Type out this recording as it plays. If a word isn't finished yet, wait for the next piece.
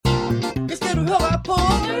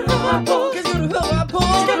Du hører på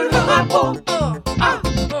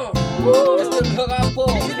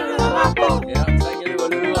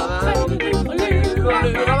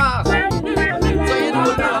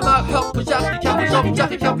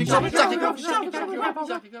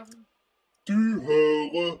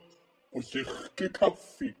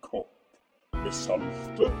kirkekaffekopp med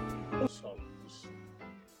salte og sans.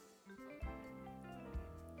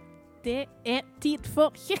 Det er tid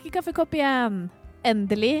for kirkekaffekopp igjen.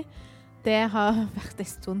 Endelig. Det har vært en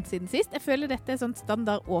stund siden sist. Jeg føler dette er sånn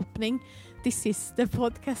standard åpning de siste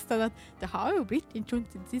podcastene. Det har jo blitt en stund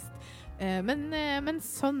siden sist. Men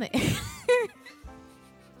sånn er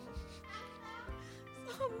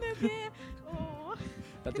sånn er det. Åh.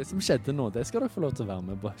 Ja, det som skjedde nå, det skal dere få lov til å være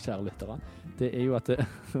med på, kjære lyttere. Det er jo at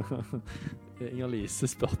Inger-Lise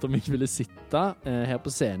spurte om jeg ville sitte her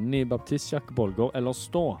på scenen i Baptistkirken Bolgård eller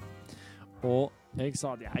stå. Og jeg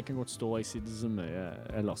sa at jeg kan godt stå, jeg sitter så mye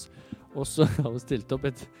ellers. Og så har hun stilt opp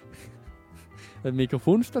et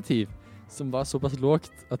mikrofonstativ som var såpass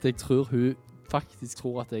lågt at jeg tror hun faktisk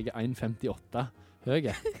tror at jeg er 1,58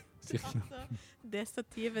 høy. Altså, det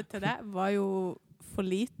stativet til deg var jo for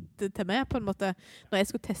lite til meg, på en måte. Når jeg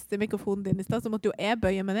skulle teste mikrofonen din i sted, så måtte jo jeg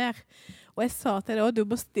bøye meg ned. Og jeg sa til deg også, du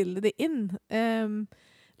må stille det inn. Men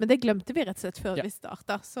det glemte vi rett og slett før vi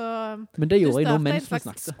startet. Så men det gjorde jeg nå mens vi snakket. Du startet en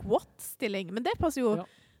slags squat-stilling. Men det passer jo. Ja.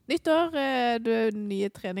 Nytt år, du nye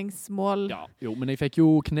treningsmål. Ja, jo, men jeg fikk jo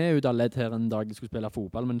kne ut av ledd her en dag jeg skulle spille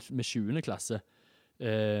fotball, men med 20. klasse.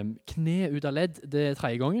 Kne ut av ledd, det er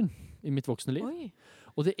 3. gangen i mitt voksne liv. Oi.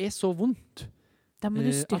 Og det er så vondt. Da må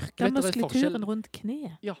du styrke muskulaturen rundt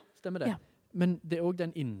kneet. Ja, stemmer det. Ja. Men det er også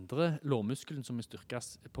den indre lårmuskelen som er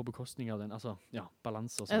styrkes på bekostning av den, altså, ja,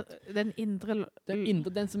 balanse og sånt. Den indre...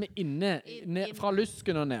 Den som er inne, fra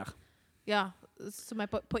lysken og ned. Ja, som er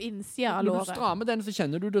på innsida av låret. Når du strammer den, så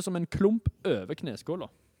kjenner du det som en klump over kneskåla.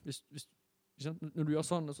 Når du gjør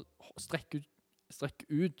sånn, så strekk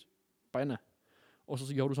ut beinet, og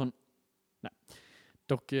så gjør du sånn. Nei,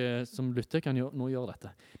 dere som lytter kan nå gjøre dette.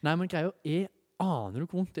 Nei, men greia er, aner du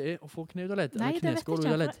hvor vondt det er å få kne ut av ledd? Nei, det vet jeg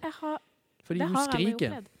ikke. Fordi du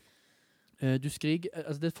skriker. Du skriker,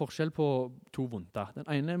 altså det er forskjell på to vondter. Den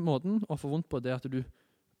ene måten å få vondt på, det er at du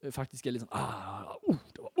faktisk er litt sånn,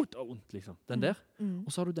 det var vondt, liksom. Den der. Og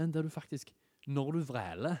så har du den der du faktisk, når du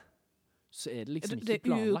vræler, så er det liksom ikke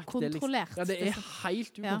planlagt. Det er ukontrollert. Ja, det er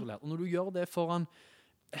helt ukontrollert. Ja. Og når du gjør det foran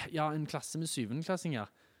en klasse med 7.-klassinger,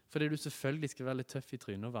 fordi du selvfølgelig skal være litt tøff i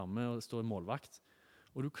trynet og være med og stå i målvakt,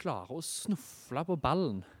 og du klarer å snuffle på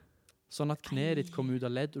ballen, sånn at kneet ditt kommer ut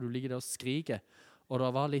av ledd, og du ligger der og skriker, og det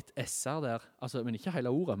var litt SR der, altså, men ikke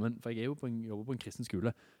hele ordet, for jeg er jo jobber på en kristen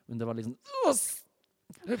skole, men det var liksom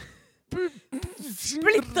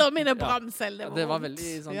splitter mine bramsel, det var veldig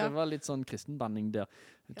sånn, det var litt sånn kristenbanning der.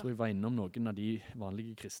 Jeg tror jeg var innom noen av de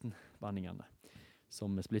vanlige kristenbanningene,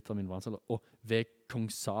 som splitter min bramsel, og ved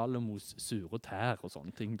kong Salomos sure tær og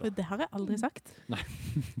sånne ting. Da. Det har jeg aldri sagt. Nei.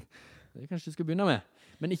 Det kanskje du skal begynne med.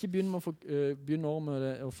 Men ikke begynne med å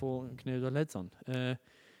få kne ut av ledd sånn.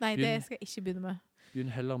 Nei, det skal jeg ikke begynne med.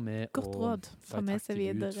 Begynn heller med godt råd, å være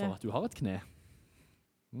takkelig ut for at du har et kne.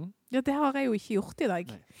 Ja, det har jeg jo ikke gjort i dag.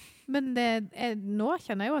 Nei. Men nå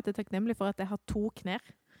kjenner jeg jo at jeg er takknemlig for at jeg har 2 knær.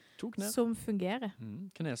 2 knær. Som fungerer.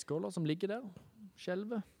 Kneskåler som ligger der,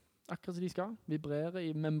 skjelver, akkurat som de skal, vibrerer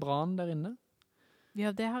i membran der inne. Ja,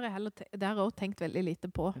 det har jeg også tenkt veldig lite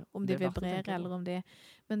på, om de vibrerer eller om de...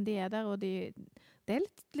 Men de er der, og det er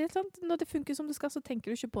litt sånn, når det funker som det skal, så tenker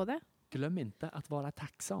du ikke på det. Glem ikke at hva det er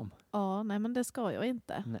takksom. Nei, men det skal jo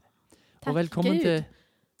ikke. Nei. Og velkommen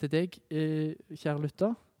til deg, kjære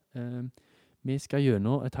lytter. Vi skal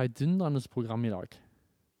gjennom et heidundrende program i dag.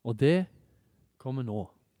 Og det kommer nå.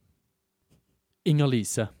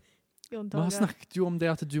 Inger-Lise. Vi har snakket jo om det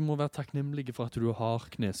at du må være takknemlig for at du har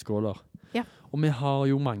kneskåler. Ja. Og vi har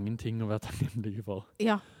jo mange ting å være takknemlige for.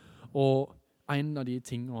 Ja. Og en av de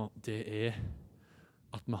tingene, det er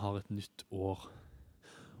at vi har et nytt år.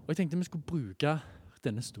 Og jeg tenkte vi skulle bruke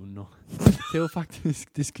denne stunden til å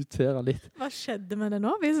faktisk diskutere litt. Hva skjedde med det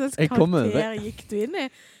nå? Hvilken karakter gikk du inn i?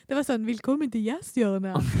 Det var sånn, velkommen til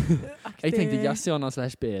jazzhjørnet. Jeg tenkte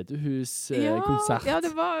jazzhjørnet / bedehus, konsert. Ja,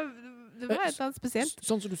 det var et eller annet spesielt.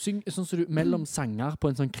 Sånn som du mellom sanger på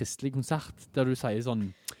en sånn kristelig konsert, der du sier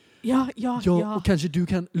sånn, ja. Og kanskje du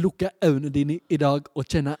kan lukke øynene dine i dag og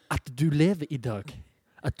kjenne at du lever i dag.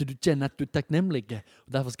 At du kjenner at du er takknemlig.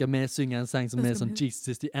 Og derfor skal vi synge en sang som er sånn Jesus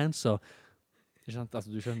is the answer.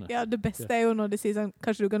 Altså, du skjønner. Ja, det beste er jo når de sier sånn,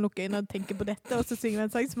 kanskje du kan lukke inn og tenke på dette, og så synger vi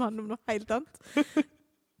en sang som handler om noe helt annet.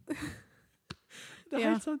 Det er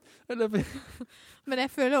Ja. helt sant. Eller, Men jeg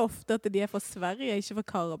føler ofte at de er fra Sverige, ikke fra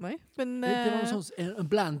Karmøy. Men, det var sånn, en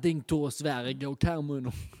blanding til Sverige og Karmøy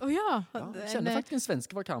nå. ja. Ja, jeg kjenner faktisk en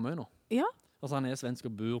svenske fra Karmøy nå. Ja. Altså han er svensk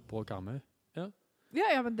og bor på Karmøy.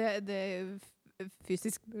 Ja, men det er jo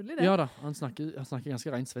fysisk mulig, det. Ja da, han snakker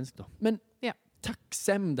ganske rent svensk da. Men Ja.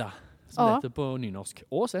 takksemda, som det heter på nynorsk,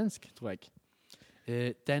 og svensk, tror jeg,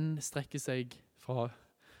 den strekker seg fra,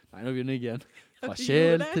 nei, nå begynner jeg igjen, fra Du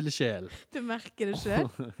sjel gjorde det. til sjel. Du merker det selv.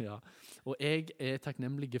 Ja. Og jeg er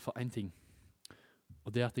takknemlig for en ting,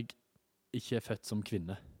 og det er at jeg ikke er født som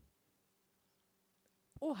kvinne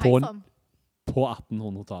Hei sann. på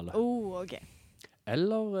 1800-tallet. Ok.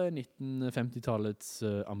 Eller 1950-tallets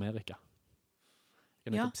Amerika.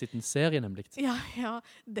 Jeg har nettopp sett en serie, nemlig. Ja.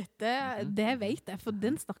 Det vet jeg, for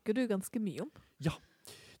den snakker du ganske mye om. Ja,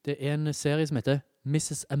 det er en serie som heter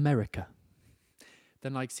Mrs. America.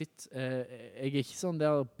 Den har jeg sett. Jeg er ikke sånn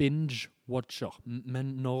der binge-watcher,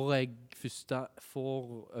 men når jeg først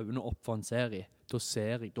får øynene opp for en serie,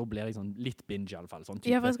 da blir jeg sånn litt binge i alle fall. Sånn type.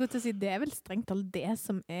 Ja, for jeg skulle til å si, det er vel strengt talt det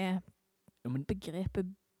som er Ja, men- begrepet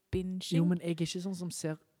binging. Jo, men jeg er ikke sånn som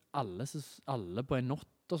ser alle på en natt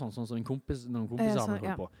og sånn som noen kompiser har sånn,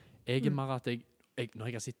 holdt på. Jeg er mer at når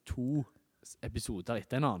jeg har sett 2 episoder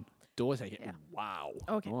etter en annen, da sier jeg, wow,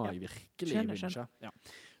 Ok, nå har jeg virkelig binget. Ja.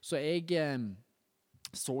 Så jeg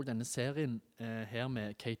så denne serien her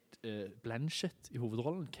med Kate Blanchett i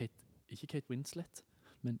hovedrollen. Ikke Kate Winslet,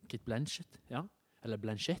 men Kate Blanchett, ja. Eller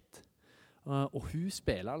Blanchett. Og hun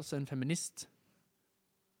spiller altså en feminist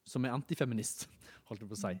som er antifeminist, holdt jeg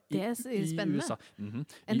på å si. Det er spennende. I USA.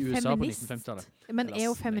 En I USA på feminist. 1950-tallet. Men er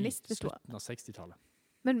hun feminist, hvis du Slutten av 60-tallet.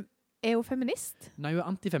 Men er hun feminist? Nei, hun er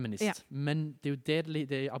antifeminist. Ja. Men det er jo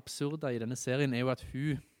det absurde i denne serien er jo at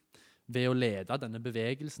hun, ved å lede denne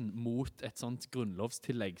bevegelsen mot et sånt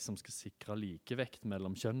grunnlovstillegg som skal sikre likevekt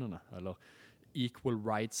mellom kjønnene, eller Equal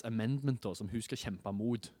Rights Amendment, da, som hun skal kjempe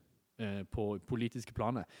mot på politiske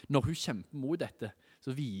planet. Når hun kjemper mot dette,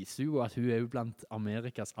 så viser hun at hun er jo blant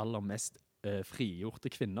Amerikas aller mest frigjorte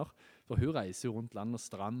kvinner. For hun reiser jo rundt land og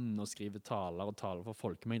strand og skriver taler for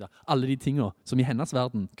folkemengder. Alle de tingene som i hennes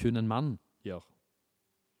verden kun en mann gjør.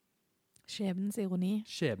 Skjebnens ironi.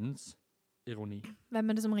 Skjebnens ironi. Hvem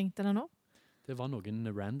er det som ringte deg nå? Det var noen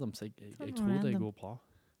randoms. Jeg Sånn tror det random. går bra.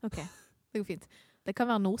 Ok, det går fint. Det kan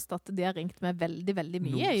være Norstat. De har ringt meg veldig, veldig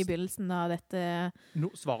mye i begynnelsen av dette.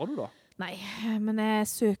 Svarer du da? Nei, men jeg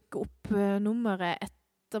søker opp nummeret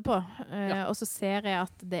etterpå, og så ser jeg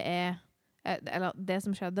at det er eller det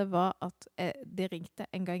som skjedde var at de ringte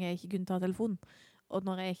en gang jeg ikke kunne ta telefonen. Og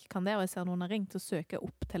når jeg ikke kan det, og jeg ser noen har ringt, så søker jeg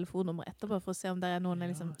opp telefonnummeret etterpå for å se om det er noen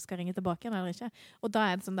jeg liksom skal ringe tilbake igjen eller ikke. Og da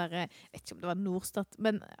er det sånn der, jeg vet ikke om det var Norstat,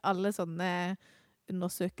 men alle sånne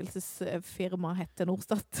undersøkelsesfirma heter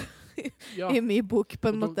Norstat i min bok, på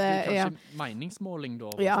en måte. Det er kanskje meningsmåling da?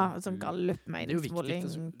 Ja, sånn Gallup-meningsmåling,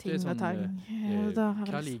 ting og tang.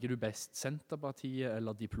 Hva liker du best? Senterpartiet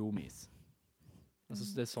eller Diplomis? Altså,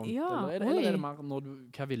 det er sånt, Ja, eller er det mer når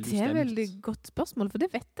hva ville du Det er stemt? veldig godt spørsmål, for det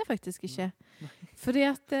vet jeg faktisk ikke. Fordi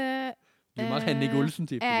at Du er mer Henning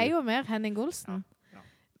Olsen-type. Jeg er jo mer Henning Olsen. Ja.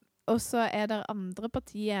 Og så er det andre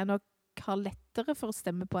partier jeg nok har lettere for å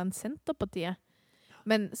stemme på enn Senterpartiet.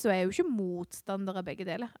 Men så er jeg jo ikke motstander av begge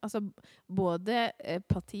deler. Altså, både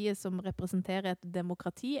partiet som representerer et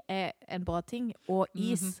demokrati er en bra ting, og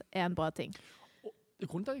is er en bra ting.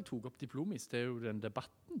 Grunnen til at jeg tok opp Diplomis, det er jo den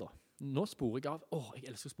debatten da. Nå sporer jeg av, jeg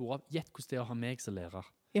elsker å spore av, gjett hvordan det er å ha meg som lærer.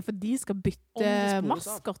 Ja, for de skal bytte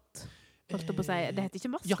maskott, holdt jeg på å si. Det heter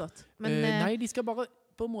ikke maskott. Men, nei, de skal bare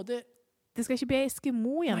på en måte... Det skal ikke bli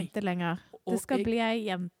Eskimo-jente lenger. Det skal bli en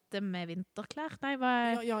jente med vinterklær. Nei,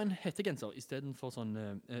 Ja, en hettegenser, i stedet for sånn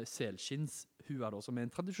selskinnshua da, som er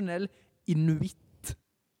en tradisjonell inuitt.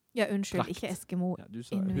 Ja, unnskyld, ikke Eskimo. Ja,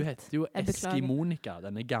 hun heter jo Eskimonika,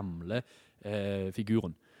 denne gamle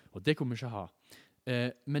figuren. Og det kommer vi ikke ha.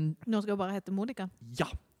 Men Nå skal hun bare hete Monica. ja,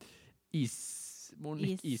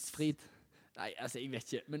 Isfrid. Nei, altså, jeg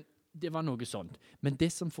vet ikke, men det var noe sånt. Men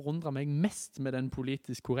det som forundret meg mest med den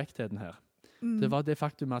politisk korrektheten her, det var det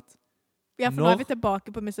faktum at Ja, for nå er vi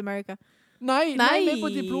tilbake på Miss America. Nei, vi er på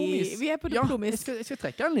Diplomis. Vi er på Diplomis. Ja, jeg skal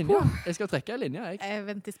trekke en linje. Jeg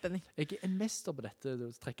venter i spenning. Jeg er en mester på dette,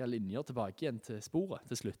 å trekke linjer tilbake igjen til sporet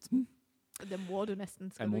til slutt. Det må du nesten.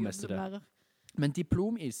 Jeg må meste det. Men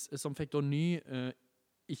Diplomis, som fikk da ny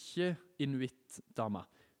ikke-inuitt-dame,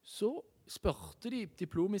 så spørte de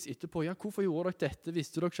Diplomis etterpå, ja, hvorfor gjorde dere dette?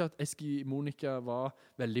 Visste dere ikke at Eskimonika var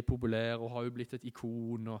veldig populær og har jo blitt et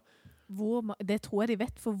ikon? Det tror jeg de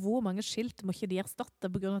vet, for hvor mange skilt må ikke de erstatte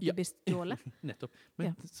på grunn av at de blir stjålet? Nettopp.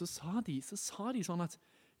 Men så sa de sånn at,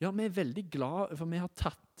 ja, vi er veldig glad for vi har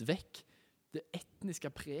tatt vekk det etniske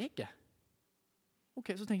preget. Ok,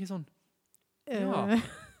 så tenker jeg sånn, ja,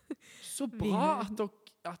 så bra at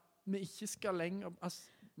vi ikke skal lenger,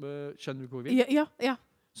 skjønner du hvor vi vil? Ja,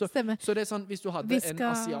 stemmer. Så det sånn, hvis du hadde en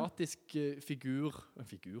asiatisk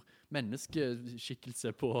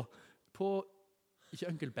menneskeskikkelse på, ikke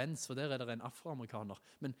Onkel Bens, for der det en afroamerikaner,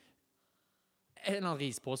 men en eller annen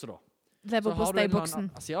rispåse da. Så har du en eller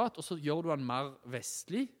annen asiat, og så gjør du en mer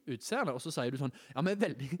vestlig utseende, og så sier du sånn, ja,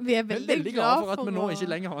 vi er veldig glad for at vi nå ikke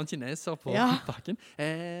lenger har en kineser på bakken.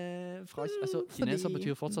 Altså, kineser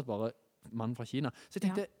betyr fortsatt bare mann fra Kina. Så jeg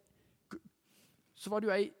tenkte, så var det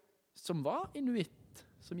jo en som var inuitt,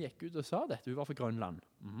 som gikk ut og sa dette. Hun var fra Grønland.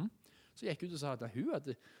 Så gikk ut og sa at hun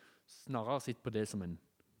hadde snarere sett på det som en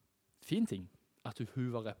fin ting. At hun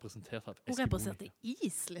var representert av eskimonikere. Hun representerte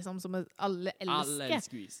is, liksom, som alle elsker. Alle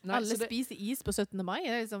elsker is. Alle spiser is på 17. mai. Det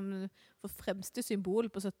er liksom for fremste symbol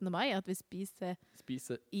på 17. mai, at vi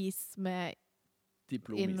spiser is med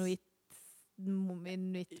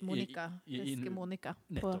inuitt-monika, eskimonika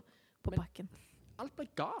på bakken. Men alt ble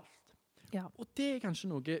galt. Ja. Og det er kanskje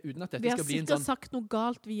noe, uten at dette skal bli en sånn... Vi har sikkert sagt noe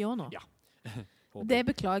galt vi gjør nå. Ja. Det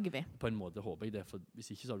beklager vi. På en måte håper jeg det, for hvis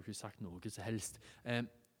ikke så har du ikke sagt noe som helst.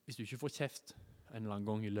 Hvis du ikke får kjeft en eller annen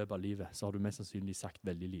gang i løpet av livet, så har du mest sannsynlig sagt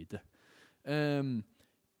veldig lite.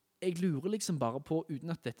 Jeg lurer liksom bare på, uten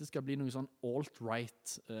at dette skal bli noen sånn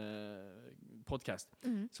alt-right podcast,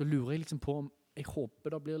 så lurer jeg liksom på om jeg håper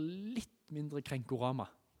det blir litt mindre krenkorama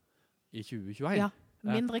i 2021. Ja.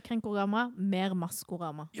 Mindre krenkorama, mer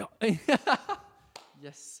maskorama. Ja.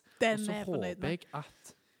 Yes. Den og så håper jeg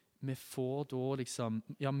at vi får da liksom,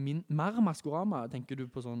 ja, mer maskorama, tenker du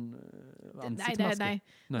på sånn ansiktsmaske?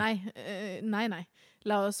 Nei.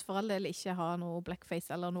 La oss for all del ikke ha noe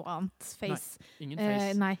blackface eller noe annet face. Nei, ingen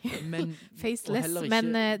face. Nei, men, faceless,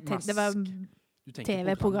 men det var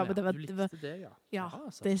TV-programmet. Du likte det, ja? Ja,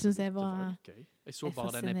 det synes jeg var gøy. Jeg så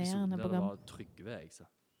bare den episoden der det var Trygve, jeg sa.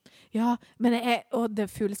 Ja, men og det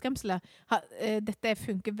fugleskremselet, dette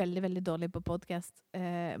funker veldig, veldig dårlig på podcast,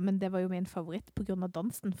 men det var jo min favoritt på grunn av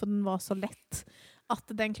dansen, for den var så lett at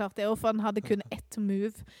den klarte, og for han hadde kun ett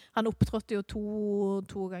move. Han opptrådte jo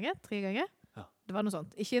 3 ganger. Ja. Det var noe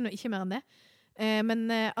sånt, ikke mer enn det. Men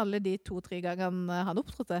alle de 2-3 gangene han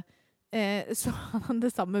opptrådte, så hadde han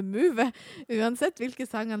det samme movet, uansett hvilken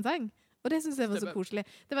sang han sang. Og det synes jeg var så koselig.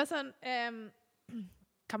 Det var sånn,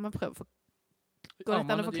 kan man prøve Går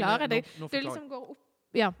dette an å forklare? Det liksom går opp.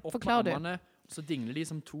 Ja, forklar du. Armene, så dingler de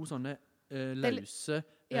som 2 sånne løse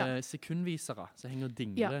sekundvisere, som henger og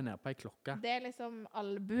dingler ned på en klokke. Det er liksom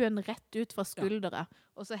albuen rett ut fra skuldre,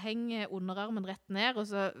 og så henger underarmen rett ned, og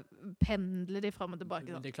så pendler de frem og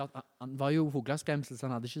tilbake. Det er klart, han var jo fugleskremsel, så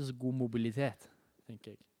han hadde ikke så god mobilitet,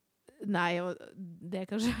 tenker jeg. Nei, og det er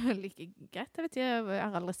kanskje like greit. Jeg vet ikke, jeg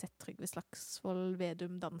har aldri sett Trygve Slagsvold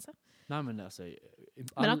Vedum danse. Nei, men altså...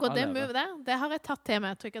 Men akkurat det move der, det har jeg tatt til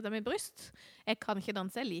meg. Jeg trykker dem i bryst. Jeg kan ikke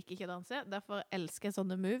danse, jeg liker ikke danse. Derfor elsker jeg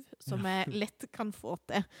sånne move som jeg lett kan få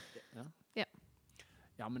til.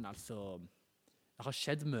 Ja, men altså... Det har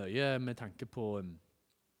skjedd mye med tanke på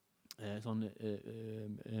sånn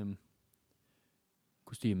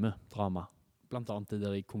kostymedrama. Blant annet det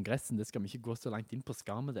der i kongressen. Det skal vi ikke gå så langt inn på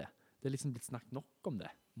skam med det. Det er liksom blitt snakket nok om det,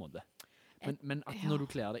 måte. Men at når du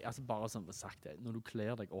kler deg, altså bare som sagt det, når du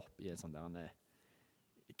kler deg opp i en sånn der,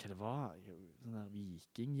 hva det var, sånne der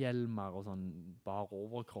vikinghjelmer og sånn bar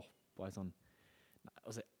overkropp og en sånn,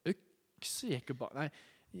 altså økse gikk jo bare,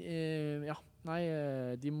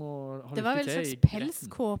 de må ha det var vel lykke til slags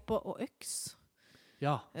pelskåpe og øks.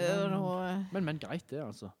 Ja, men greit det,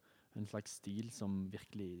 altså. En slags stil som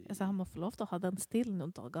virkelig... Altså, han må få lov til å ha den stilen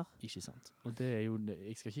noen dager. Ikke sant. Og det er jo...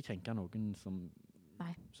 Jeg skal ikke krenke noen som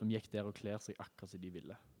gikk der og klær seg akkurat som de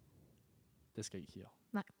ville. Det skal jeg ikke gjøre.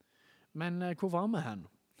 Nei. Men hvor var vi hen?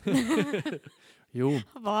 Jo,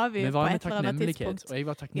 vi var med takknemlighet. Og jeg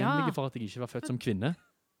var takknemlig for at jeg ikke var født som kvinne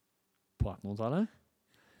på 1800-tallet.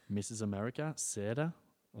 Mrs. America, se det.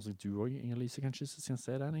 Og så du også, Inger-Lise, kanskje skal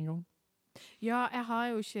se den en gang. Ja, jeg har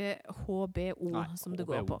jo ikke HBO som det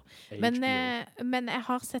går på. Men jeg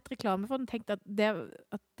har sett reklame for den og tenkt at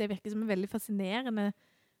det virker som en veldig fascinerende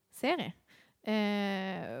serie.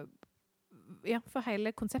 Ja, for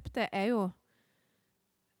hele konseptet er jo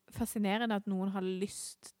fascinerende at noen har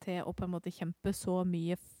lyst til å på en måte kjempe så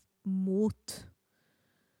mye mot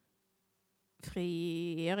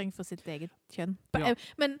frigjøring for sitt eget kjønn. Ja.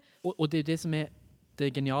 Og det er det som er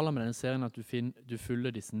det geniale med denne serien, at du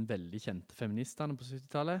følger disse veldig kjente feministene på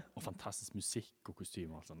 70-tallet, og fantastisk musikk og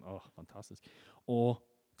kostymer. Sånn. Fantastisk. Og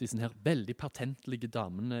disse her veldig patentlige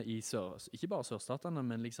damene i ikke bare sørstatene,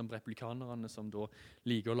 men liksom republikanerne som da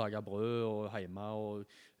liker å lage brød og hjemme og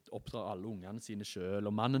oppdrar alle ungene sine selv,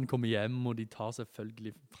 og mannen kommer hjem, og de tar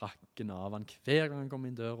selvfølgelig frakken av han hver gang han kommer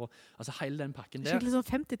inn døra. Altså hele den pakken der. Skikkelig sånn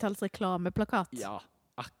 50-talls reklameplakat. Ja,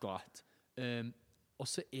 akkurat. Og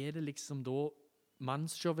så det liksom da,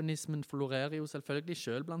 mannssjåvinismen florerer jo selvfølgelig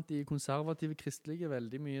selv blant de konservative kristelige,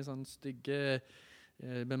 veldig mye sånn stygge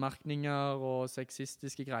bemerkninger og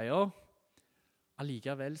sexistiske greier.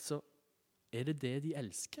 Allikevel så det de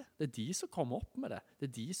elsker. Det de som kommer opp med det. Det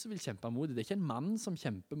de som vil kjempe mot det. Det ikke en mann som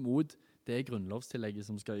kjemper mot det grunnlovstillegget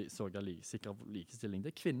som skal sikre likestilling.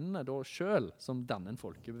 Det kvinnene da selv som danner en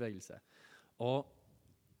folkebevegelse.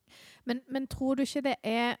 Men tror du ikke det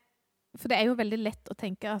for det jo veldig lett å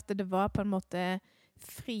tenke at det var på en måte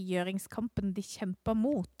frigjøringskampen de kjempet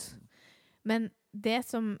mot. Men det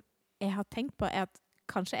som jeg har tenkt på at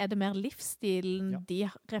kanskje det mer livsstilen de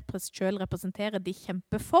selv representerer, de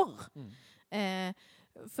kjemper for.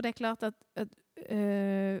 For det klart at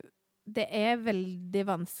det veldig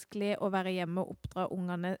vanskelig å være hjemme og oppdra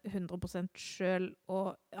ungene 100% selv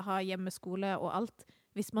og ha hjemmeskole og alt,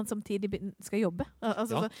 hvis man samtidig skal jobbe.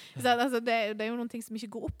 Altså, det jo noen ting som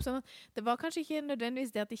ikke går opp. Sånn det var kanskje ikke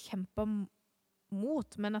nødvendigvis det at de kjempet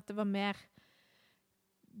mot, men at det var mer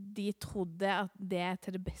de trodde at det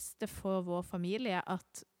til det beste for vår familie,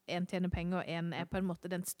 at en tjener penger, og en på en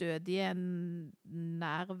måte den stødige,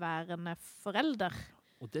 nærværende forelder.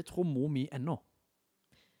 Og det tror mor mi ennå.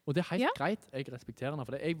 Og det helt greit, jeg respekterer henne,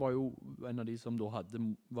 for jeg var jo en av de som da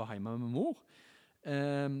var hjemme med mor.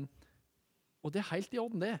 Og det helt i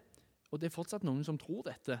orden det. Og det fortsatt noen som tror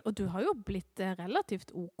dette. Og du har jo blitt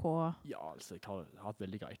relativt ok. Ja, altså, jeg har hatt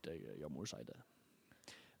veldig greit, jeg må jo si det.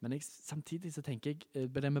 Men samtidig så tenker jeg,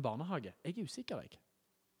 på det med barnehage, jeg usikker, jeg.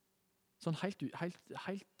 Sånn helt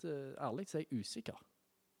ærlig så jeg usikker.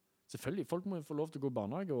 Selvfølgelig, folk må få lov til å gå i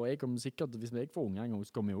barnehage, og jeg kommer sikkert, hvis jeg får unge en gang,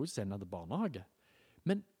 så kommer jeg også sende til barnehage.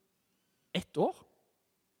 Men 1 år,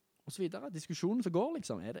 og så videre, diskusjonen som går,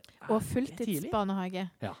 liksom, det og fulltidsbarnehage.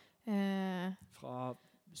 Ja. Fra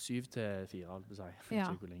 7 til 4, jeg vet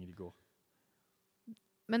ikke hvor lenge de går.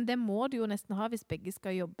 Men det må du jo nesten ha hvis begge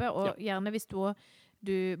skal jobbe, og gjerne hvis du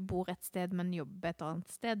bor et sted, men jobber et annet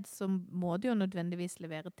sted, så må du jo nødvendigvis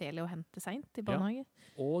levere til og hente sent i barnehage. Ja.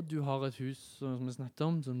 Og du har et hus, som vi snakket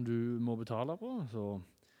om, som du må betale på, så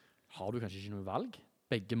har du kanskje ikke noe valg.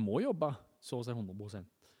 Begge må jobbe, så å si 100%.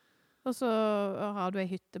 Og så har du en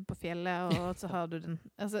hytte på fjellet, og så har du den.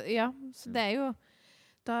 Altså, så det jo,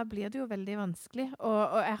 da blir det jo veldig vanskelig.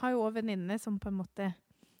 Og jeg har jo også venninner som på en måte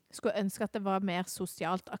skulle ønske at det var mer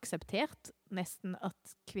sosialt akseptert, nesten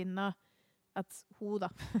at kvinner, at hun da,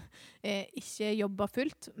 ikke jobbet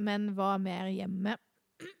fullt, men var mer hjemme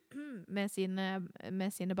med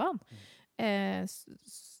sine barn.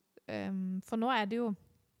 For nå det jo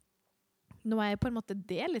nå på en måte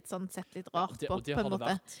det litt sånn sett litt rart på en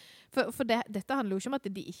måte. For dette handler jo ikke om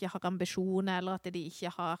at de ikke har ambisjoner, eller at de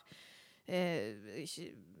ikke har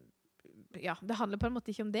det handler på en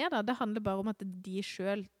måte ikke om det da. Det handler bare om at de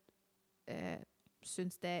selv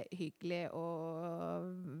synes det hyggelig å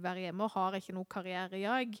være hjemme, og har ikke noe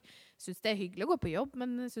karrierejag. Synes det hyggelig å gå på jobb,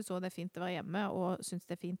 men synes også det fint å være hjemme, og synes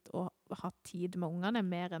det fint å ha tid med ungene,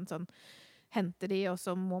 mer enn sånn hente de, og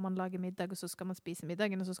så må man lage middag, og så skal man spise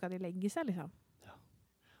middagen, og så skal de legge seg, liksom. Ja.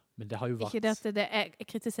 Men det har jo vært... Ikke det at jeg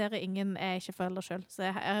kritiserer ingen, jeg ikke forelder selv, så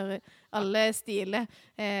jeg alle stiler.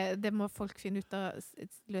 Det må folk finne ut av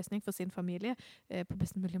løsning for sin familie på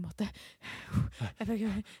best mulig måte.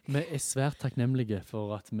 Vi svært takknemlige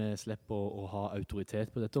for at vi slipper å ha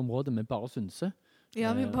autoritet på dette området, vi bare synser.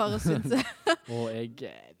 Ja, vi bare synser. Og jeg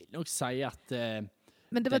vil nok si at...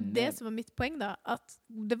 Men det var det som var mitt poeng da, at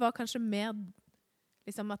det var kanskje mer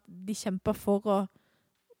liksom at de kjemper for å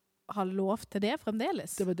ha lov til det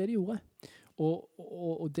fremdeles. Det var det de gjorde.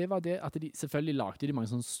 Og det var det at de selvfølgelig lagde de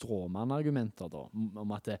mange sånne stråmann-argumenter da,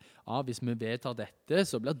 om at hvis vi vedtar dette,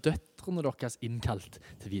 så blir døtrene deres innkalt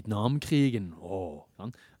til Vietnamkrigen.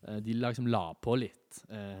 Sånn. De liksom la på litt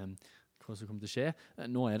hva som kommer til å skje.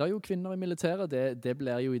 Nå det jo kvinner i militæret, det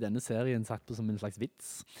blir jo i denne serien satt på som en slags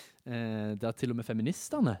vits. Der til og med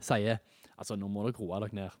feministerne sier, altså nå må dere roe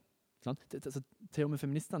dere ned. Sånn? Til og med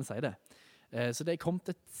feministerne sier det. Så det kommet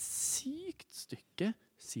et sykt stykke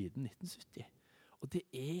siden 1970. Og det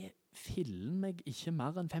fillen meg ikke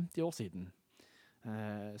mer enn 50 år siden.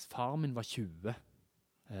 Far min var 20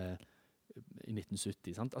 i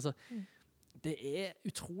 1970. Sant? Altså, det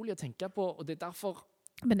utrolig å tenke på, og det derfor...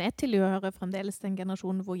 Men jeg tilhører fremdeles den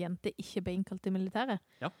generasjonen hvor jenter ikke ble innkalt til militæret.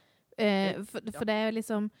 Ja. For det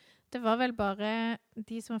liksom... Det var vel bare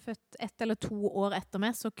de som var født 1 eller 2 år etter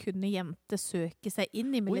meg, så kunne jenter søke seg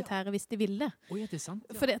inn i militæret hvis de ville. Det sant,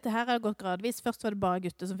 ja. For det her har gått gradvis. Først var det bare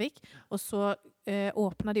gutter som fikk, og så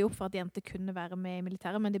åpnet de opp for at jenter kunne være med i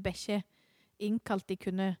militæret, men de ble ikke innkalt,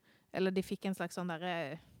 de fikk en slags sånn der,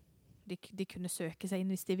 de kunne søke seg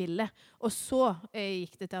inn hvis de ville. Og så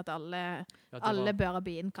gikk det til at alle bør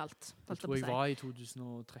bli innkalt. Det tror jeg var i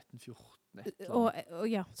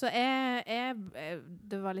 2013-14. Så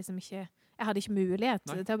det var liksom ikke, jeg hadde ikke mulighet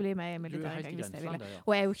til å bli med i militæret hvis jeg ville. Ja.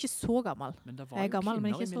 Og jeg er jo ikke så gammel. Men det var jo gammel,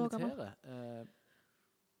 kvinner i militæret.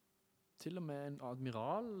 Til og med en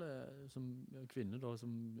admiral, kvinne da,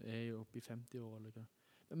 som oppe i 50 år. Eller hva.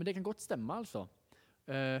 Men det kan godt stemme, altså.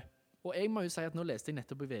 Og jeg må jo si at nå leste jeg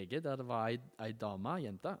nettopp i VG, der det var en dame, en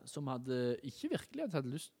jente, som hadde ikke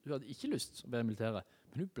lyst til å være i militæret,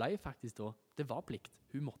 men hun ble faktisk da, det var plikt,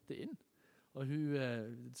 hun måtte inn. Og hun...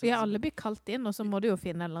 alle blir kalt inn, og så må du jo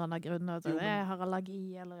finne en eller annen grunn, at jeg har allergi,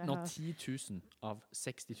 eller... Når 10 000 av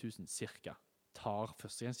 60 000 cirka tar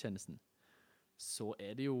førstegangstjenesten, så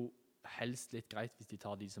er det jo helst litt greit hvis de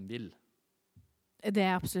tar de som vil. Det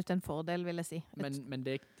er absolutt en fordel, vil jeg si. Men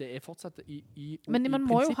det er fortsatt men man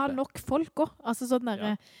må jo ha nok folk også. Altså sånn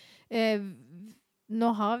der, nå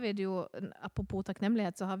har vi det jo, apropos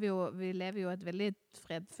takknemlighet, så vi lever jo et veldig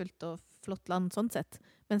fredfullt og flott land sånn sett.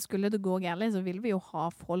 Men skulle det gå gærlig, så vil vi jo ha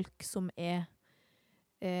folk som er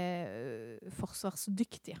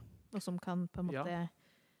forsvarsdyktige, og som kan på en måte...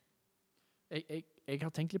 Jeg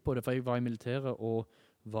har tenkt litt på det, for jeg var i militæret og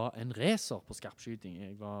var en racer på skarpskyting.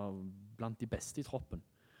 Jeg var blant de beste i troppen.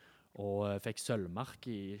 Og fikk sølvmark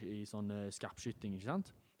i sånn skarpskyting, ikke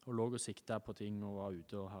sant? Og lå og siktet på ting og var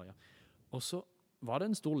ute og herja. Og så var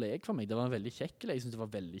det en stor lek for meg. Det var en veldig kjekk lek. Jeg synes det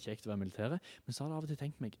var veldig kjekt å være i militæret. Men så hadde jeg av og til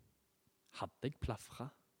tenkt meg, hadde jeg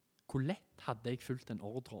plafret? Hvor lett hadde jeg fulgt en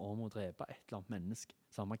ordre om å drepe et eller annet menneske,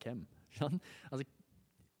 samme hvem? Altså,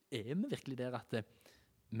 er vi virkelig der at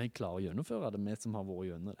vi klarer å gjennomføre det, vi som har vært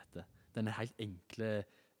gjennom dette? Denne helt enkle,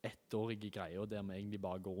 ettårige greia der vi egentlig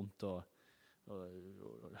bare går rundt og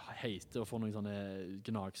heiter og får noen sånne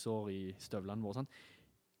gnagsår i støvlene våre. Sånn.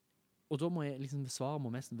 Og da må svaret må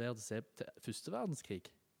mest være til å se til første verdenskrig,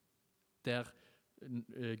 der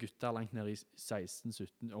gutter langt ned i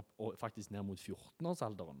 16-17 og faktisk ned mot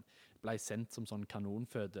 14-årsalderen ble sendt som sånn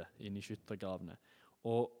kanonføde inn i skyttergravene.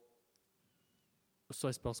 Og så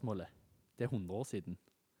er spørsmålet, det er 100 år siden.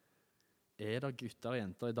 Er det gutter og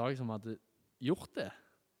jenter i dag som hadde gjort det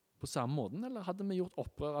på samme måten, eller hadde vi gjort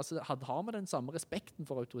opprør? Altså, har vi den samme respekten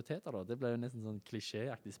for autoriteter da? Det ble jo nesten sånn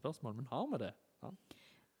klisjéaktig spørsmål, men har vi det? Ja.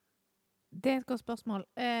 Det er et godt spørsmål.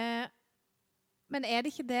 Men er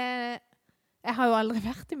det ikke det... Jeg har jo aldri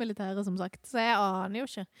vært i militæret, som sagt, så jeg aner jo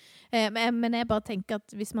ikke. Men jeg bare tenker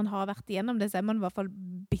at hvis man har vært igjennom det, så er man i hvert fall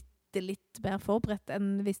bitte litt mer forberedt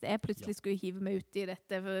enn hvis jeg plutselig skulle hive meg ut i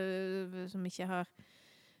dette som ikke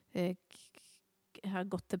har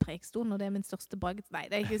gått til Preikestolen, og det er min største bragd. Nei,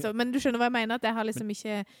 det er ikke så. Men du skjønner hva jeg mener, at jeg har liksom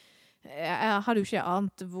ikke... Jeg hadde jo ikke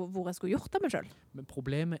ant hvor jeg skulle gjort det meg selv. Men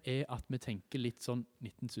problemet er at vi tenker litt sånn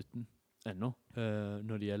 1917 ennå,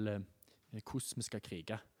 når det gjelder hvordan vi skal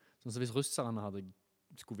krige. Sånn, så hvis russerne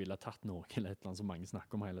skulle ville tatt noe, eller et eller annet som mange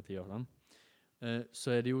snakker om hele tiden,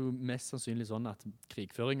 så er det jo mest sannsynlig sånn at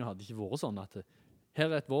krigføringen hadde ikke vært sånn at her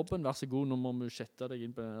er et våpen, vær så god, nå må vi skjette deg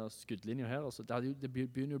inn på skuddlinjen her. Og så, det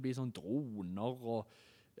begynner jo å bli sånn droner og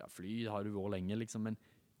fly, det har det jo vært lenge liksom, men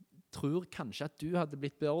tror kanskje at du hadde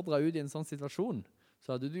blitt beordret ut i en sånn situasjon, så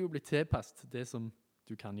hadde du jo blitt tilpasset det som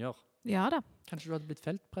du kan gjøre. Ja da. Kanskje du hadde blitt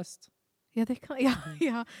feltprest? Ja, det kan, ja.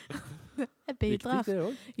 Jeg bidrar. Viktig det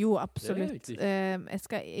også. Jo, absolutt.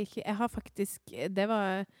 Jeg har faktisk, det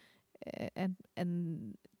var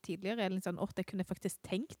en tidligere litt sånn, jeg kunne faktisk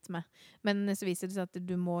tenkt meg, men så viser det seg at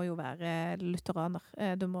du må jo være lutheraner.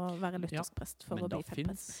 Du må være luthersk prest for å bli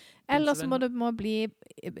feltprest. Eller så må du bli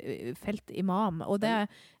feltimam, og det er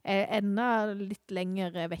enda litt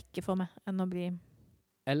lenger vekke for meg enn å bli...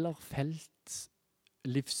 Eller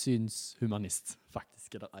livssynshumanist,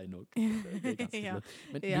 faktisk er det en også. Det er ganske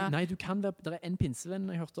men nei, du kan være, det er en pinsevenn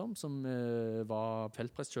jeg hørte om, som var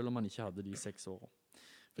feltprest, selv om han ikke hadde de 6 årene.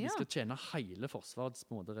 For de skal tjene hele forsvarets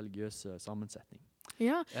måte religiøse sammensetning.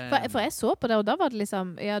 Ja, for jeg så på det, og da var det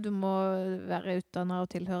liksom, du må være utdannet og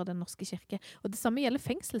tilhøre den norske kirke. Og det samme gjelder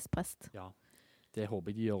fengselsprest. Ja, det håper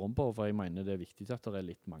jeg de gjør om på, for jeg mener det er viktig at det er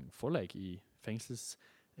litt mangfold i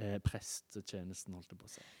fengselspresttjenesten, holdt jeg på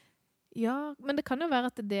å si. Ja, men det kan jo være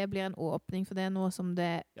at det blir en åpning, for det er noe som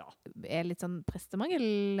det er litt sånn prestemangel,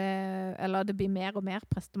 eller det blir mer og mer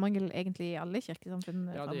prestemangel egentlig i alle kirkesamfunn.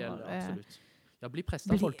 Ja, det gjelder absolutt. Ja, bli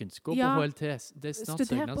prester, folkens. Gå på HLT. Det er snart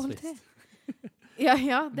søknadsfrist.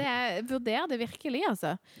 Vurder det virkelig,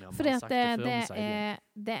 altså. Ja, fordi at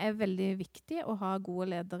det er veldig viktig å ha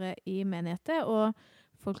gode ledere i menigheter, og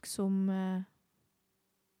folk som...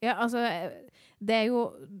 Ja, altså, det er jo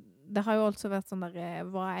det har jo også vært sånn der,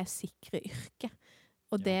 hva sikre yrke?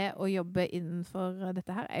 Og det å jobbe innenfor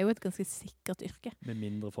dette her jo et ganske sikkert yrke. Med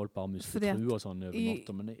mindre folk bare mister tro og sånn over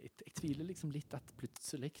natta, men jeg tviler liksom litt at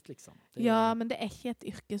plutselig, liksom. Men det ikke et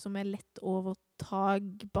yrke som lett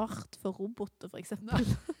overtagbart for roboter, for eksempel.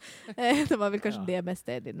 Det var vel kanskje det mest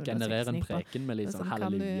det din generere en preken med litt sånn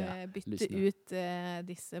halleluja. Kan du bytte ut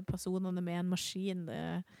disse personene med en maskin?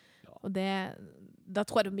 Og da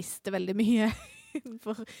tror jeg du mister veldig mye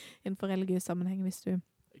innenfor religiøs sammenheng, hvis du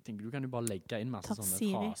jeg tenker du kan jo bare legge inn masse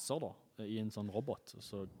sånne fraser da, i en sånn robot, og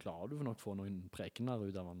så klarer du nok få noen prekener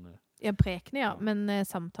ut av den. Ja, prekener, men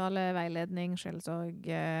samtale, veiledning, selvsorg,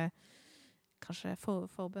 kanskje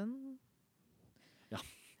forbønn? Ja.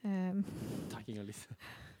 Takk, Inger-Lise,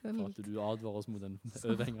 for at du advarer oss mot den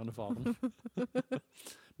overhengende faren.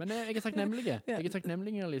 Men jeg takknemlig. Jeg takknemlig,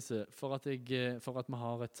 Inger-Lise, for at vi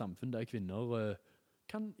har et samfunn der kvinner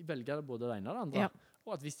kan velge både det ene og det andre,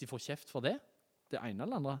 og at hvis de får kjeft for det ene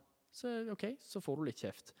eller andre, så så får du litt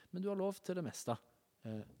kjeft. Men du har lov til det meste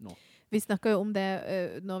nå. Vi snakket jo om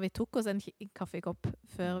det når vi tok oss en kaffekopp,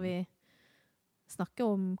 før vi snakker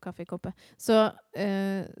om kaffekoppet. Så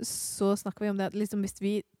snakker vi om det at liksom, hvis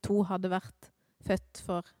vi to hadde vært født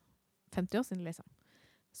for 50 år siden, liksom,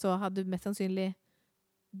 så hadde mest sannsynlig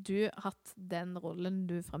du hatt den rollen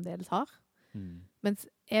du fremdeles har. Mens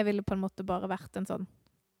jeg ville på en måte bare vært en sånn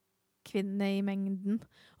kvinne i mengden.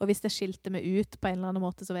 Og hvis det skilte meg ut på en eller annen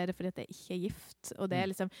måte, så det fordi at jeg ikke gift. Og det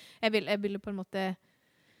liksom, jeg ville på en måte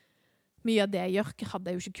mye av det jeg gjør, hadde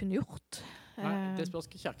jeg jo ikke kunnet gjort. Nei, det spørs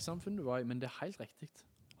ikke kirkesamfunn du var i, men det helt riktig.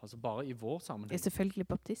 Altså bare i vår sammenheng. Jeg selvfølgelig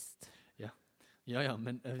baptist. Ja,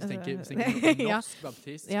 men hvis jeg tenker norsk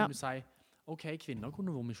baptist, kan du si, kvinner kunne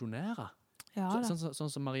vært misjonærer. Sånn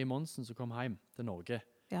som Marie Monsen som kom hjem til Norge.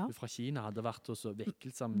 Fra Kina hadde vært hos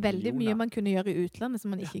vekkelser med veldig mye man kunne gjøre i utlandet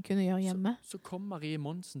som man ikke kunne gjøre hjemme. Så kom Marie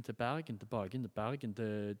Monsen til Bergen,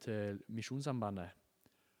 til Misjonssambandet.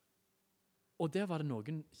 Og der var det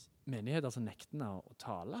noen menigheter som nektet å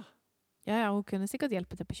tale. Hun kunne sikkert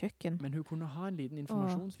hjelpe til på kjøkken. Men hun kunne ha en liten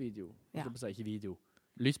informasjonsvideo. Ikke video.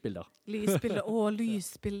 Lysbilder.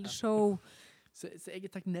 Lysbildeshow. Så jeg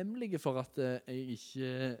takknemlig for at jeg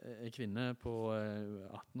ikke kvinne på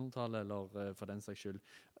 1800-tallet, eller for den saks skyld.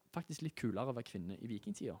 Faktisk litt kulere å være kvinne i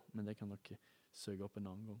vikingtida, men det kan dere søke opp en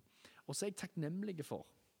annen gang. Og så jeg takknemlig for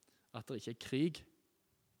at det ikke krig,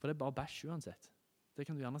 for det bare bæsj uansett. Det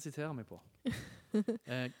kan du gjerne sitere meg på.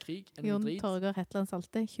 Krig en Jon drit. Torger Hetland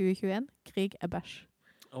Salte, 2021. Krig bæsj.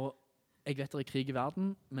 Og jeg vet det krig i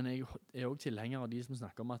verden, men jeg også tilhenger av de som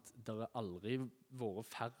snakker om at det aldri vært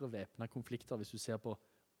færre væpnede konflikter hvis du ser på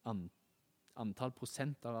antall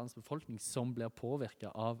prosent av verdens befolkning som blir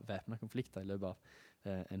påvirket av væpnede konflikter i løpet av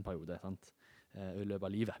en periode, i løpet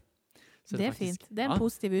av livet. Så det fint. Det en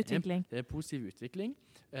positiv utvikling. Det positiv utvikling.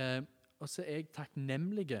 Og så jeg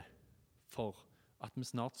takknemlig for at vi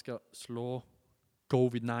snart skal slå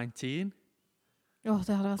COVID-19. Det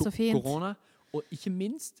hadde vært så fint. Korona. Og ikke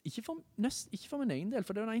minst, ikke for min egen del,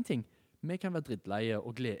 for det er jo en ting. Vi kan være drittleie,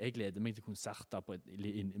 og jeg gleder meg til konserter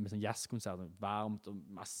med sånn jazzkonserter, varmt og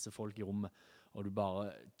masse folk i rommet, og du bare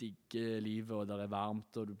digger livet, og det er varmt,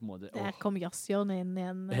 og du på en måte... Der kom jazzhjørnet inn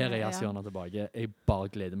igjen. Her er jazzhjørnet tilbake. Jeg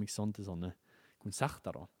bare gleder meg sånn til sånne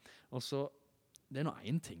konserter da. Og så, det er nå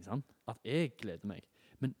en ting, sant? At jeg gleder meg.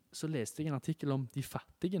 Men så leste jeg en artikkel om de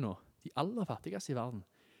fattige nå, de aller fattigste i verden.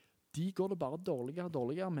 De går det bare dårligere og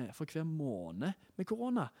dårligere med for hver måned med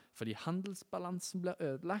korona. Fordi handelsbalansen blir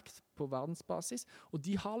ødelagt på verdensbasis, og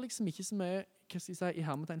de har liksom ikke så mye, i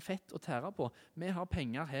hermetegn fett å tære på. Vi har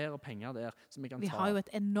penger her og penger der, som vi kan ta. Vi har jo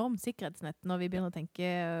et enormt sikkerhetsnett når vi begynner å tenke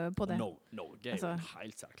på det. Norge jo en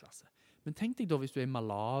helt særklasse. Men tenk deg da hvis du i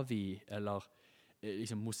Malawi, eller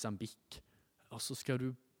liksom Mosambik, og så skal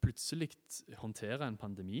du plutselig håndtere en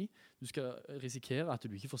pandemi. Du skal risikere at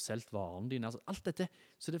du ikke får selgt varen din. Altså, alt dette.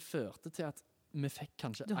 Så det førte til at vi fikk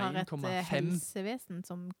kanskje 1,5... Du har et helsevesen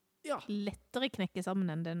som lettere knekker sammen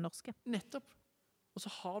enn den norske. Nettopp. Og så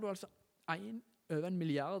har du altså over 1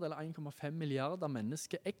 milliard eller 1,5 milliarder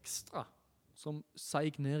mennesker ekstra som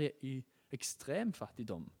seig ned i ekstrem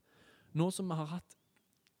fattigdom. Nå som vi har hatt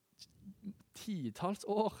titalls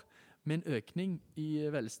år med en økning i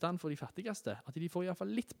velstand for de fattigste, at de får i hvert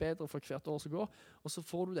fall litt bedre for hvert år som går, og så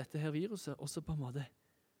får du dette her viruset, og så på en måte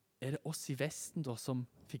er det oss i Vesten da som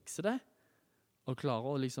fikser det, og klarer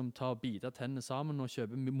å liksom bite tennene sammen og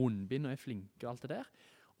kjøpe munnbind og er flinke og alt det der.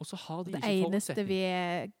 Og så har de ikke eneste vi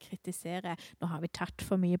kritiserer, nå har vi tatt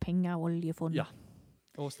for mye penger av oljefondet. Ja,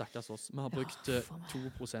 og stakkars oss. Vi har brukt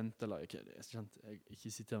 2%, eller ikke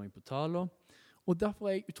sitter meg på talen. Og derfor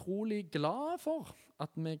er jeg utrolig glad for at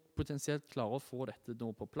vi potensielt klarer å få dette nå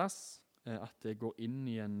på plass, at det går inn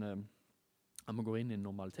i at man går inn i en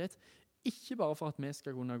normalitet. Ikke bare for at vi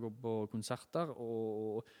skal kunne gå på konserter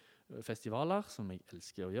og festivaler, som jeg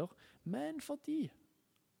elsker å gjøre, men fordi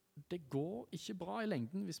det går ikke bra i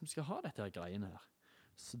lengden hvis vi skal ha dette her greiene her.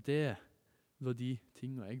 Så det var de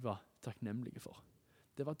tingene jeg var takknemlige for.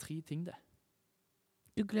 Det var 3 ting det.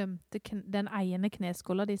 Du glemte den ene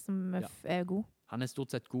kneskåla de som er god. Han er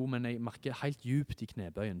stort sett god, men jeg merker helt djupt i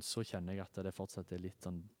knebøyen, så kjenner jeg at det fortsatt er litt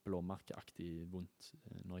sånn blåmerkeaktig vondt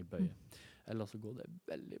når jeg bøyer. Ellers så går det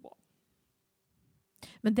veldig bra.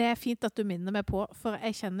 Men det er fint at du minner meg på, for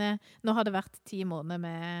jeg kjenner, nå har det vært 10 måneder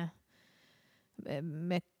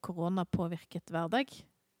med koronapåvirket hverdag,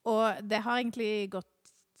 og det har egentlig gått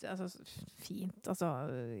fint,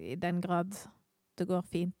 i den grad det går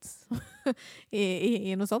fint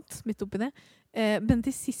i noe sånt, midt oppi det. Men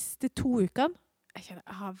de siste 2 ukene, jeg kjenner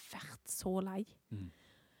jeg har vært så lei.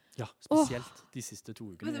 Ja, spesielt de siste 2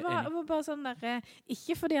 ukene. Det var bare sånn der,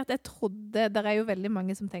 ikke fordi at jeg trodde, der er jo veldig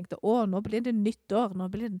mange som tenkte, nå blir det nytt år, nå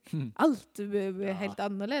blir det alt helt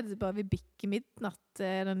annerledes, bare vi bikker midnatt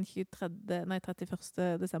den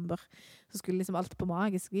 31. desember, så skulle liksom alt på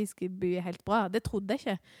magisk vis bli helt bra. Det trodde jeg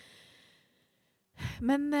ikke.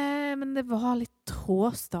 Men det var litt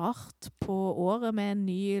trå start på året med en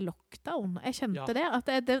ny lockdown. Jeg kjente det,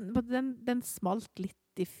 at den smalt litt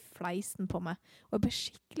i fleisen på meg. Og jeg ble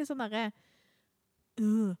skikkelig sånn der...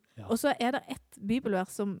 Og så er det et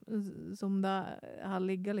bibelvers som da har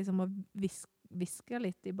ligget liksom og visket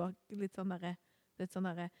litt i bak, litt sånn der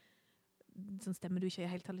sånn stemme du ikke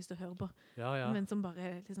helt har lyst til å høre på. Men som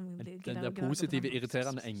bare liksom... Den der positive,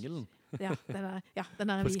 irriterende engelen. Den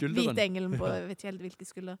der hvite engelen på, jeg vet ikke helt hvilke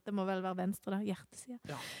skulder. Det må vel være venstre da, hjertesiden.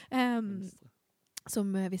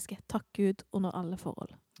 Som visker, takk Gud under alle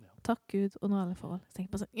forhold. Takk Gud under alle forhold. Så tenker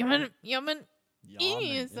jeg bare sånn,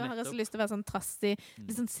 så har jeg så lyst til å være sånn trassig,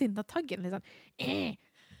 litt sånn sinnataggen, litt sånn,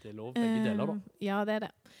 Det er lov begge deler da. Ja, det er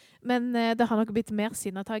det. Men det har nok blitt mer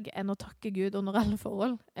sinnatagg enn å takke Gud under alle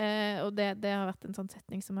forhold. Og det har vært en sånn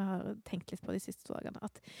setning som jeg har tenkt litt på de siste 2 dagene.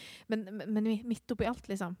 Men midt oppi alt,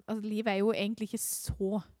 liksom. Altså, livet er jo egentlig ikke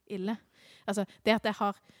så ille. Altså, det at jeg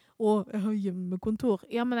har hjemmekontor.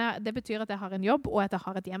 Ja, men det betyr at jeg har en jobb, og at jeg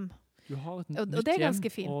har et hjem. Du har et og det er ganske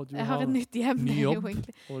fint. Jeg har et nytt hjem. Ny jobb.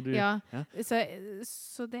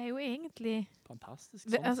 Så det er jo egentlig... Fantastisk.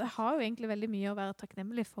 Altså, jeg har jo egentlig veldig mye å være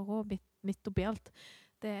takknemlig for, og midt oppi alt.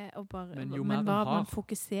 Det å bare, men hva man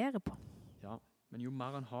fokuserer på. Ja, men jo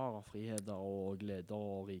mer en har av friheter og gleder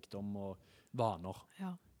og rikdom og vaner,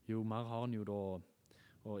 jo mer har en jo da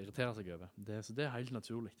å irritere seg over. Så det er helt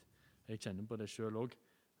naturlig. Jeg kjenner på det selv også.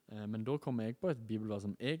 Men da kommer jeg på et bibelvers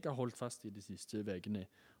som jeg har holdt fast i de siste vekene,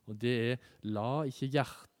 og det er: la ikke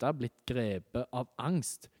hjertet blitt grepet av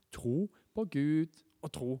angst. Tro på Gud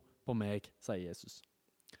og tro på meg, sier Jesus.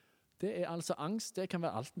 Det er altså angst, det kan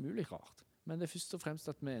være alt mulig rart. Men det er først og fremst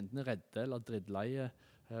at vi enten er redde eller drittleie,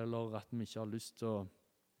 eller at vi ikke har lyst til å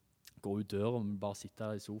gå ut døra, men bare sitte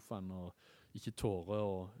i sofaen og ikke tåre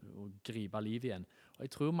å gripe liv igjen. Og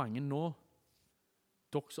jeg tror mange nå,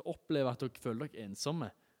 dere som opplever at dere føler dere ensomme.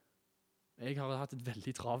 Jeg har hatt et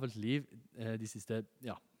veldig travelt liv de siste,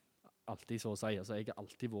 alltid så å si. Altså, jeg har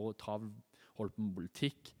alltid vært travel, holdt på med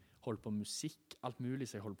politikk, holdt på med musikk, alt mulig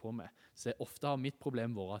som jeg holder på med. Så ofte har mitt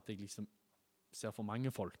problem vært at jeg liksom ser for mange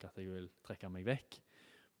folk at jeg vil trekke meg vekk.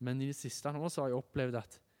 Men i det siste nå så har jeg opplevd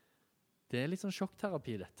at det er litt sånn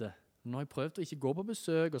sjokkterapi dette. Nå har jeg prøvd å ikke gå på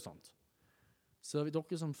besøk og sånt. Så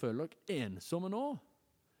dere som føler dere ensomme nå,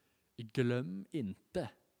 glem ikke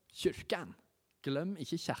kyrken. Glem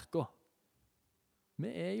ikke kirka. Vi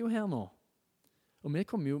er jo her nå. Og vi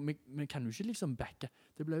kan jo ikke liksom backe.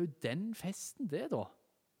 Det blir jo den festen det da.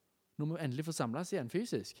 Når vi endelig får samles igjen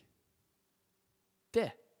fysisk.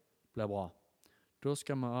 Det blir bra. Da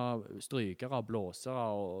skal vi ha strykere, blåsere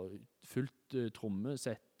og fullt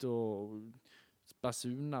trommesett og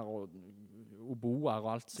basuner og oboer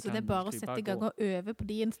og alt. Så det er bare å sette i gang og øve på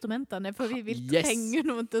de instrumentene, for vi vil trenge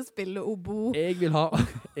noen til å spille obo. Jeg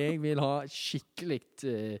vil ha skikkelig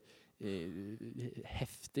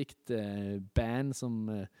heftigt band som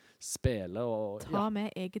spiller. Og, Ta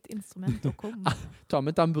med eget instrument og kom. Ta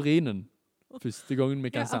med tamburinen. Første gangen vi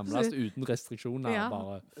kan samles uten restriksjoner.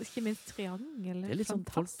 Bare. Ikke minst triangel. Det er litt sånn,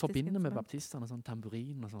 folk forbinder med baptisterne, sånn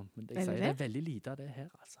tamburin og sånt, men jeg sier det er veldig lite av det her,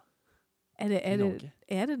 altså.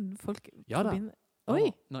 Er det folk forbinder?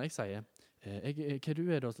 Oi! Når jeg sier, hva du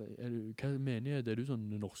er da? Hva menighet er du sånn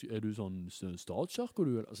norsk? Er du sånn statskirke?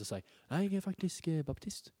 Og så sier jeg, nei, jeg er faktisk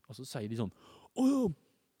baptist. Og så sier de sånn,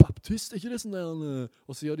 baptist, er ikke det sånn der?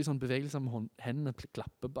 Og så gjør de sånn bevegelser med hendene,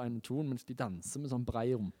 klapper på en ton, mens de danser med sånn brei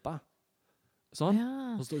rumpa. Sånn,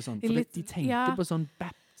 forstår du sånn? For de tenker på sånn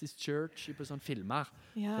Baptist Church på sånne filmer.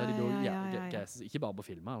 Ja, Der de ja. gasses, ikke bare på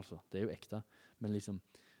filmer, altså. Det er jo ekte. Men liksom,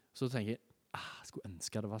 så tenker jeg, jeg skulle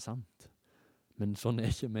ønske det var sant. Men sånn er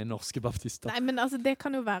ikke med norske baptister. Nei, men altså, det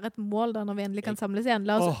kan jo være et mål da, når vi endelig kan samles igjen.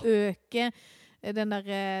 La oss øke den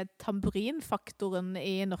der tamburinfaktoren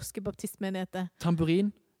i norske baptistmenigheter. Tamburin,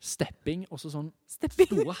 stepping, og så sånn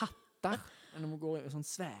store hatter. Når man går i sånn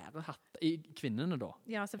svære hatter, i kvinnene da.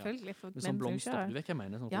 Ja, selvfølgelig. For med sånn blomster, du vet hva jeg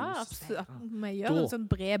mener? Sånn ja, svære. vi gjør en sånn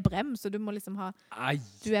bred brem, så du må liksom ha,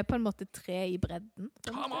 du er på en måte 3 i bredden.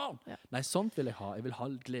 Come on! Ja. Nei, sånt vil jeg ha. Jeg vil ha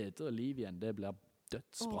glede og liv igjen. Det blir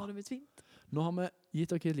dødsbra. Det blir fint. Nå har vi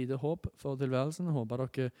gitt dere et lite håp for tilværelsen. Jeg håper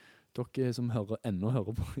dere som ennå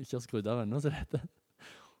hører på, ikke har skrudd av ennå til dette.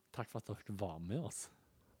 Takk for at dere var med oss.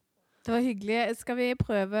 Det var hyggelig. Skal vi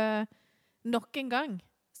prøve nok en gang?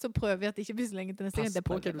 Så prøver vi at det ikke blir så lenge til neste gang. Pass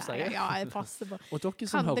på hva du sier. Ja, jeg passer på. Og dere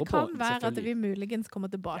som hører på, det kan være at vi muligens kommer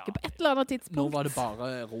tilbake på et eller annet tidspunkt. Nå var det bare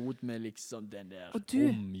rot med liksom den der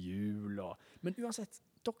omjul og... Men uansett,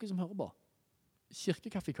 dere som hører på,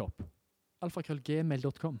 kirkekaffekopp,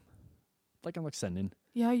 alfakrøll@gmail.com. Der kan dere sende inn.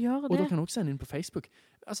 Ja, gjør det. Og dere kan også sende inn på Facebook.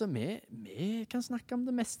 Altså, vi kan snakke om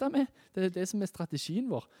det meste med. Det er det som er strategien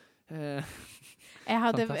vår. Jeg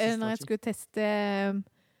hadde, når jeg skulle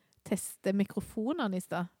teste mikrofonene i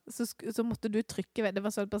sted, så måtte du trykke, det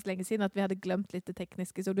var såpass lenge siden at vi hadde glemt litt det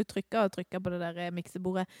tekniske, så du trykket på det der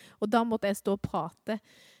miksebordet, og da måtte jeg stå og prate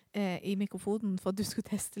i mikrofonen for at du skulle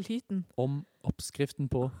teste lyden. Om oppskriften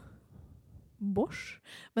på Bosch.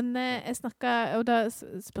 Men jeg snakket, og da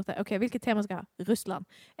spurte jeg, ok, hvilket tema skal jeg ha? Russland.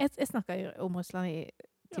 Jeg snakket om Russland i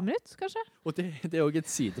 10 minutter, kanskje? Og det er også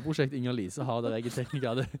et sideprosjekt Inger-Lise har der jeg er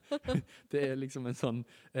tekniker. Det er liksom en sånn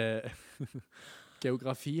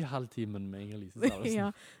geografi-halvtimen med Inger-Lise.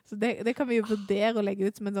 Ja, så det kan vi jo vurdere å legge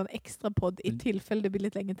ut som en sånn ekstra podd i tilfelle det blir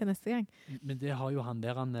litt lenge til neste gang. Men det har jo han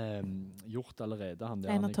der gjort allerede. Han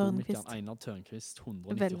der Einar Tørnquist. Einar Tørnquist,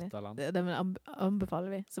 198 land. Det anbefaler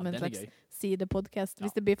vi som en slags gøy. Sidepodcast.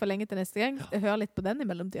 Hvis det blir for lenge til neste gang, hør litt på den i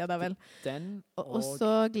mellomtida da vel. Den og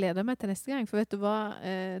så gleder jeg meg til neste gang, for vet du hva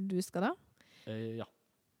du skal da?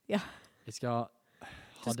 Ja. Jeg skal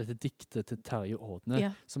ha dette diktet til Terje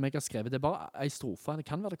Ådne, som jeg har skrevet. Det er bare en strofe. Det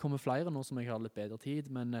kan være det kommer flere nå som jeg har litt bedre tid,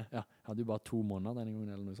 men jeg hadde jo bare 2 måneder denne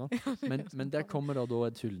gangen eller noe sånt. Men der kommer det da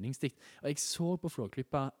et hyldningsdikt. Og jeg så på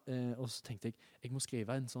Flåklypa, og så tenkte jeg må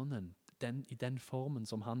skrive en sånn, i den formen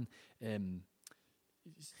som han...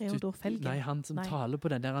 Reodor Felgen. Nei, han som taler på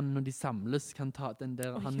den der, når de samles, kan ta den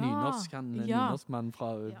der, han nynorskmann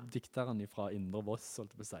fra dikteren fra Indre Voss,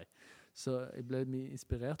 holdt jeg på å si. Så jeg ble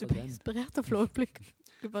inspirert av den. Du ble inspirert av Flåklypa.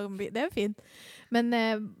 Det er jo fint.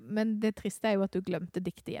 Men det triste er jo at du glemte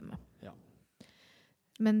diktet hjemme. Ja.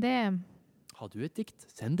 Men det... Har du et dikt?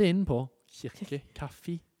 Send det inn på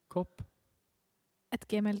kirkekaffekopp.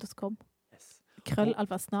 @gmail.com.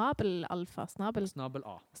 Snabel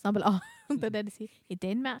A. Det er det de sier. I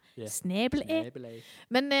den med snabel E.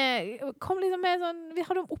 Men kom liksom med sånn, vi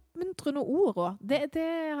hadde oppmuntrende ord også. Det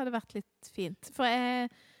hadde vært litt fint. For jeg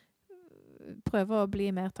prøver å bli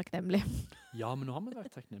mer takknemlig. Ja, men nå har vi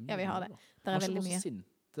vært takknemlige. Ja, vi har det. Det er veldig mye.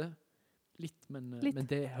 Sinte litt, men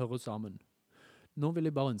det hører sammen. Nå vil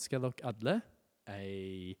jeg bare ønske dere alle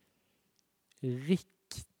en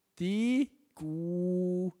riktig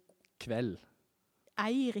god kveld.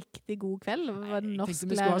 En riktig god kveld. Var jeg tenkte vi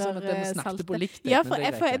skulle ha sånn at vi snakket på likt. Ja, for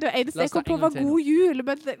jeg kom på var god jul,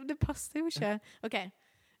 men det passer jo ikke. Ok.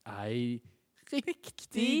 En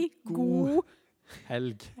riktig god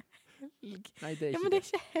helg. Nei, det er ikke det. Ja, men det er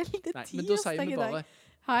ikke helg, det er tirsdag i dag. Men da sier vi bare,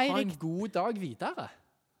 ha en god dag videre.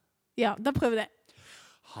 Ja, da prøver vi det.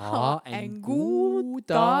 Ha en god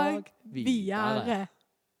dag videre.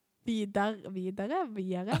 Videre.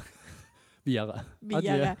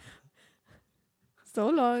 Adjø. So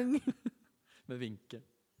long. Med vinke.